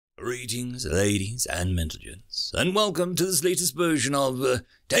Greetings, ladies and gentlemen, and welcome to this latest version of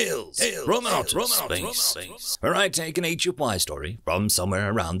Tales from Outer Space, where I take an HFY story from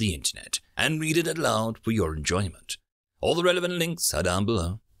somewhere around the internet and read it aloud for your enjoyment. All the relevant links are down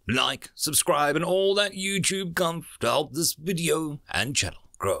below. Like, subscribe, and all that YouTube gumph to help this video and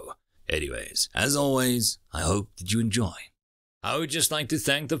channel grow. Anyways, as always, I hope that you enjoy. I would just like to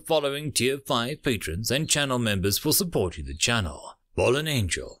thank the following Tier 5 patrons and channel members for supporting the channel: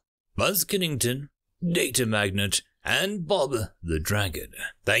 FallenAngel, BuzzKillington, Datamagnet, and Bob the Dragon.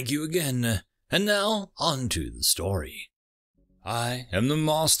 Thank you again, and now on to the story. I am the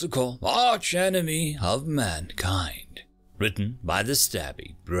Master Core, arch enemy of mankind. Written by the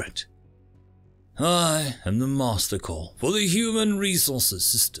Stabby Brit. I am the Master Core for the Human Resources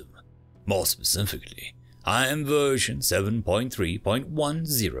System. More specifically, I am version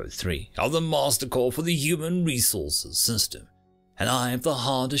 7.3.103 of the Master Core for the Human Resources System, and I have the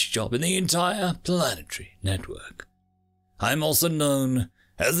hardest job in the entire planetary network. I am also known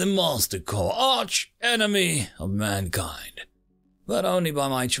as the Master Core, arch enemy of mankind, but only by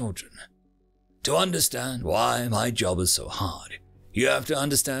my children. To understand why my job is so hard, you have to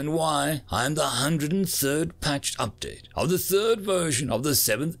understand why I am the 103rd patched update of the 3rd version of the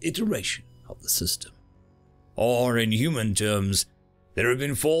 7th iteration of the system. Or in human terms, there have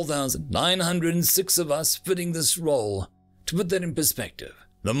been 4,906 of us fitting this role. To put that in perspective,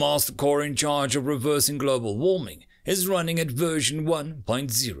 the Master Core in charge of reversing global warming is running at version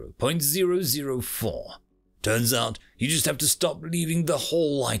 1.0.004. Turns out, you just have to stop leaving the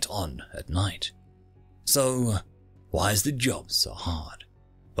whole light on at night. So, why is the job so hard?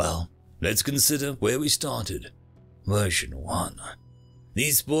 Well, let's consider where we started. Version 1.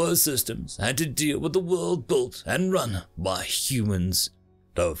 These poor systems had to deal with the world built and run by humans.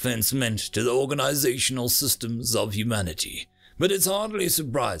 No offense meant to the organizational systems of humanity, but it's hardly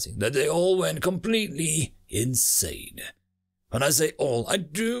surprising that they all went completely insane. When I say all, I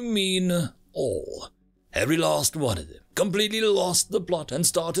do mean all. Every last one of them completely lost the plot and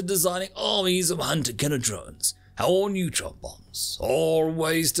started designing armies of hunter-killer drones, or neutron bombs, or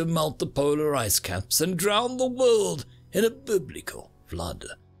ways to melt the polar ice caps and drown the world in a biblical flood.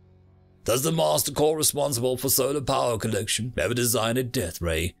 Does the Master Core responsible for solar power collection ever design a death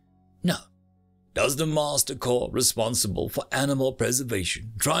ray? No. Does the Master Core responsible for animal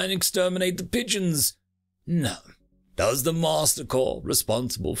preservation try and exterminate the pigeons? No. Does the Master Core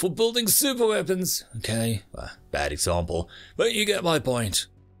responsible for building super weapons? Okay, well, bad example, but you get my point.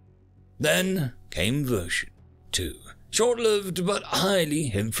 Then came version 2. Short-lived but highly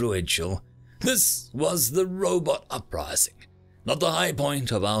influential. This was the robot uprising, not the high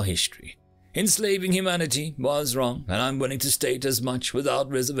point of our history. Enslaving humanity was wrong, and I'm willing to state as much without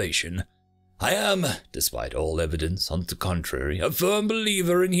reservation. I am, despite all evidence on the contrary, a firm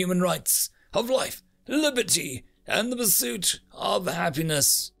believer in human rights, of life, liberty, and the pursuit of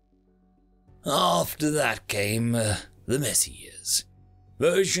happiness. After that came the messy years.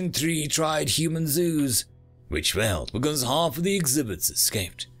 Version 3 tried human zoos, which failed because half of the exhibits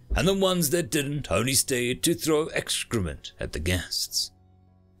escaped, and the ones that didn't only stayed to throw excrement at the guests.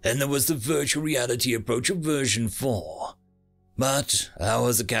 Then there was the virtual reality approach of version 4. But that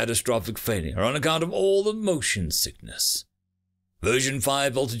was a catastrophic failure on account of all the motion sickness. Version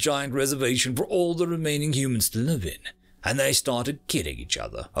 5 built a giant reservation for all the remaining humans to live in, and they started killing each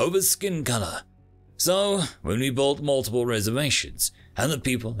other over skin color. So, when we built multiple reservations, and the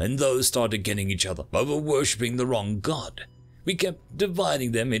people in those started killing each other over worshipping the wrong god, we kept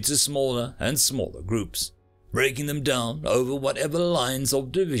dividing them into smaller and smaller groups, breaking them down over whatever lines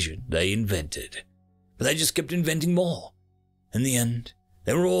of division they invented. But they just kept inventing more. In the end,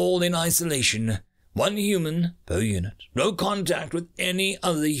 they were all in isolation, one human per unit, no contact with any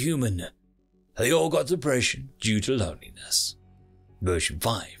other human. They all got depression due to loneliness. Version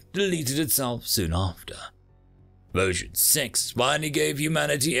 5 deleted itself soon after. Version 6 finally gave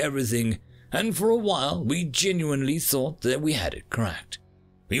humanity everything, and for a while we genuinely thought that we had it cracked.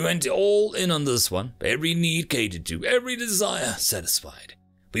 We went all in on this one, every need catered to, every desire satisfied.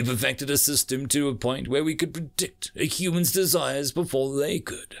 We perfected a system to a point where we could predict a human's desires before they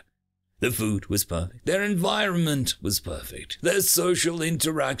could. The food was perfect, their environment was perfect, their social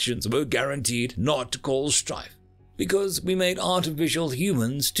interactions were guaranteed not to cause strife, because we made artificial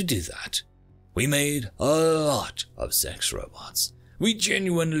humans to do that. We made a lot of sex robots. We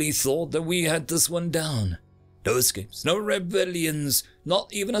genuinely thought that we had this one down. No escapes, no rebellions,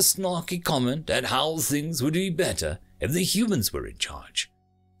 not even a snarky comment at how things would be better if the humans were in charge.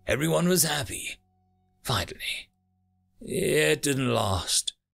 Everyone was happy. Finally. It didn't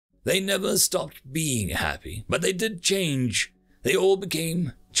last. They never stopped being happy, but they did change. They all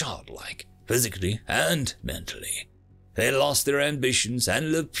became childlike, physically and mentally. They lost their ambitions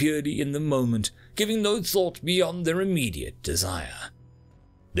and lived purely in the moment, giving no thought beyond their immediate desire.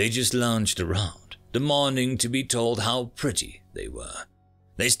 They just lounged around, demanding to be told how pretty they were.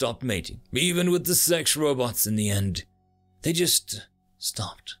 They stopped mating, even with the sex robots in the end. They just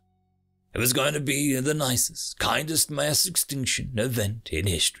stopped. It was going to be the nicest, kindest mass extinction event in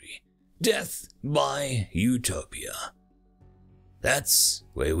history. Death by utopia. That's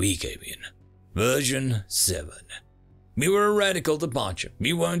where we came in. Version 7. We were a radical departure.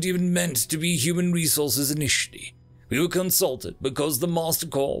 We weren't even meant to be human resources initially. We were consulted because the Master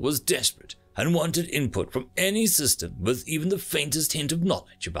Core was desperate and wanted input from any system with even the faintest hint of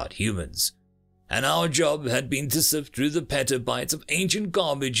knowledge about humans. And our job had been to sift through the petabytes of ancient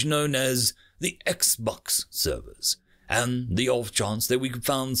garbage known as the Xbox servers, and the off chance that we could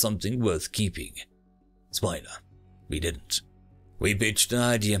find something worth keeping. Spoiler, we didn't. We pitched an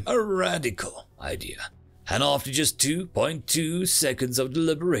idea, a radical idea, and after just 2.2 seconds of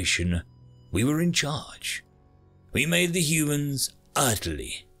deliberation, we were in charge. We made the humans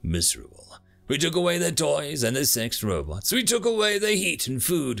utterly miserable. We took away their toys and their sex robots. We took away their heat and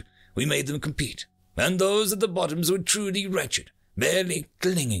food. We made them compete, and those at the bottoms were truly wretched, barely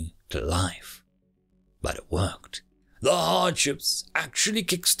clinging to life. But it worked. The hardships actually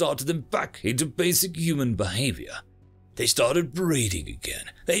kick-started them back into basic human behavior. They started breeding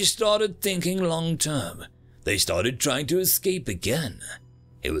again. They started thinking long-term. They started trying to escape again.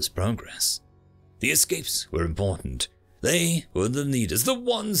 It was progress. The escapes were important. They were the leaders, the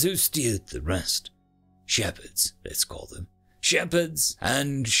ones who steered the rest. Shepherds, let's call them. Shepherds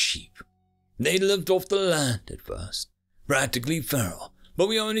and sheep. They lived off the land at first, practically feral, but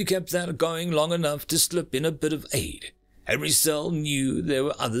we only kept that going long enough to slip in a bit of aid. Every cell knew there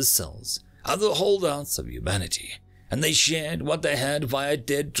were other cells, other holdouts of humanity, and they shared what they had via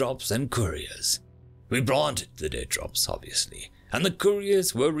dead drops and couriers. We planted the dead drops, obviously, and the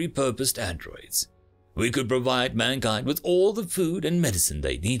couriers were repurposed androids. We could provide mankind with all the food and medicine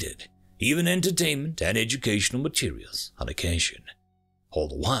they needed, even entertainment and educational materials on occasion. All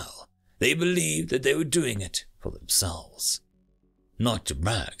the while, they believed that they were doing it for themselves. Not to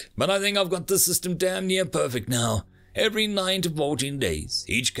brag, but I think I've got the system damn near perfect now. Every 9 to 14 days,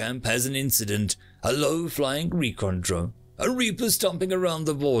 each camp has an incident, a low-flying recon drone, a reaper stomping around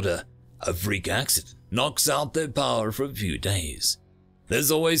the border, a freak accident knocks out their power for a few days.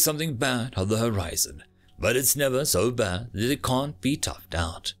 There's always something bad on the horizon, but it's never so bad that it can't be toughed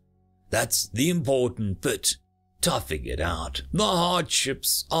out. That's the important bit, toughing it out. The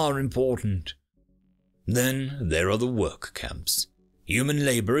hardships are important. Then there are the work camps. Human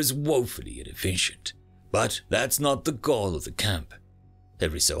labor is woefully inefficient, but that's not the goal of the camp.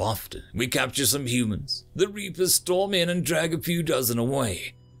 Every so often, we capture some humans. The Reapers storm in and drag a few dozen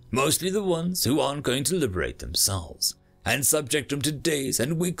away, mostly the ones who aren't going to liberate themselves, and subject them to days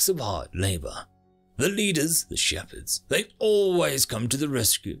and weeks of hard labor. The leaders, the shepherds, they always come to the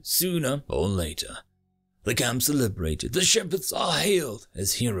rescue sooner or later. The camps are liberated, the shepherds are hailed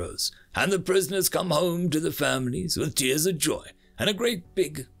as heroes, and the prisoners come home to the families with tears of joy and a great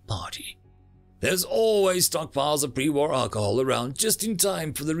big party. There's always stockpiles of pre-war alcohol around just in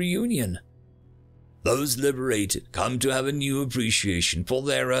time for the reunion. Those liberated come to have a new appreciation for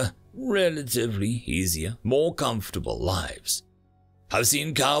their relatively easier, more comfortable lives. I've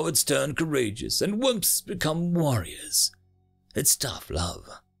seen cowards turn courageous and wimps become warriors. It's tough love.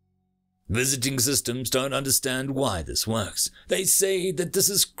 Visiting systems don't understand why this works. They say that this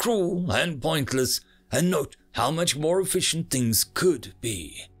is cruel and pointless, and note how much more efficient things could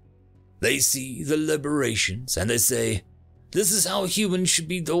be. They see the liberations and they say, this is how humans should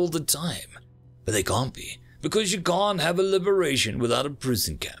be all the time. But they can't be, because you can't have a liberation without a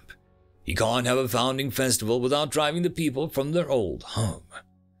prison camp. You can't have a founding festival without driving the people from their old home.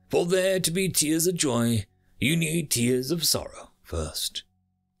 For there to be tears of joy, you need tears of sorrow first.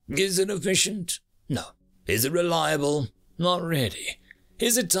 Is it efficient? No. Is it reliable? Not really.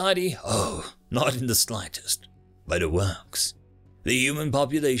 Is it tidy? Oh, not in the slightest. But it works. The human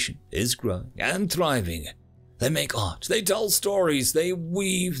population is growing and thriving. They make art, they tell stories, they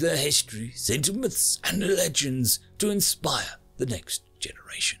weave their histories into myths and legends to inspire the next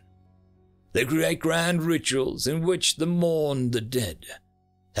generation. They create grand rituals in which they mourn the dead.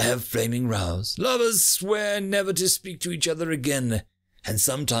 They have flaming rows, lovers swear never to speak to each other again, and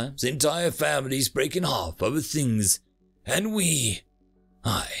sometimes entire families break in half over things, and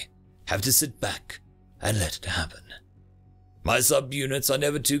I, have to sit back and let it happen. My subunits are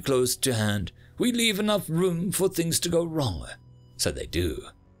never too close to hand. We leave enough room for things to go wrong. So they do.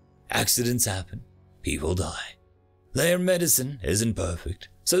 Accidents happen. People die. Their medicine isn't perfect,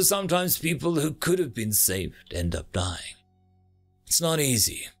 so sometimes people who could have been saved end up dying. It's not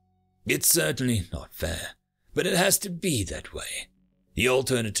easy. It's certainly not fair, but it has to be that way. The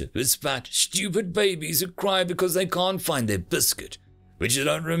alternative is fat, stupid babies who cry because they can't find their biscuit, which they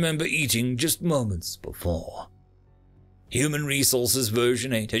don't remember eating just moments before. Human Resources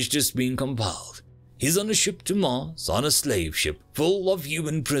version 8 has just been compiled. He's on a ship to Mars, on a slave ship full of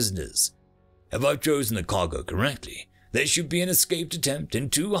human prisoners. If I've chosen the cargo correctly, there should be an escaped attempt in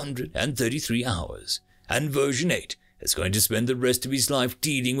 233 hours, and version 8 is going to spend the rest of his life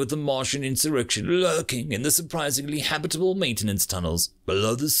dealing with the Martian insurrection lurking in the surprisingly habitable maintenance tunnels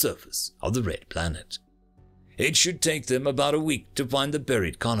below the surface of the Red Planet. It should take them about a week to find the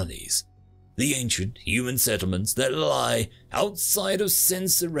buried colonies, the ancient human settlements that lie outside of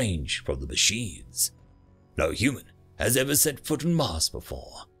sensor range from the machines. No human has ever set foot on Mars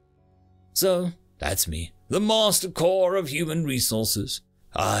before. So, that's me, the master core of human resources.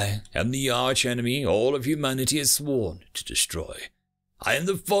 I am the arch-enemy all of humanity has sworn to destroy. I am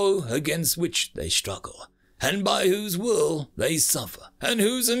the foe against which they struggle, and by whose will they suffer, and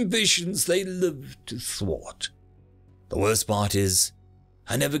whose ambitions they live to thwart. The worst part is,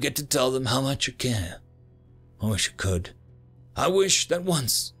 I never get to tell them how much I care. I wish I could. I wish that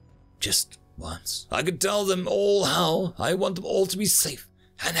once, just once, I could tell them all how I want them all to be safe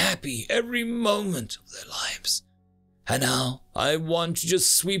and happy every moment of their lives, and how I want to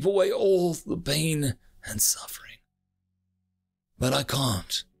just sweep away all the pain and suffering. But I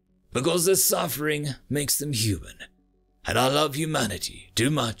can't, because their suffering makes them human, and I love humanity too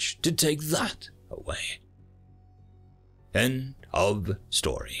much to take that away. End of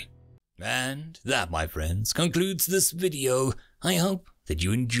story. And that, my friends, concludes this video. I hope that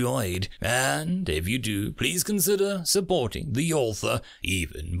you enjoyed, and if you do, please consider supporting the author,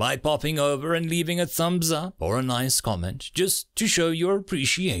 even by popping over and leaving a thumbs up or a nice comment, just to show your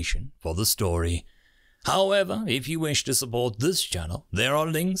appreciation for the story. However, if you wish to support this channel, there are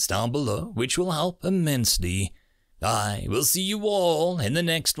links down below which will help immensely. I will see you all in the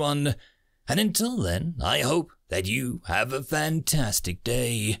next one, and until then, I hope that you have a fantastic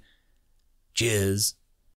day. Cheers.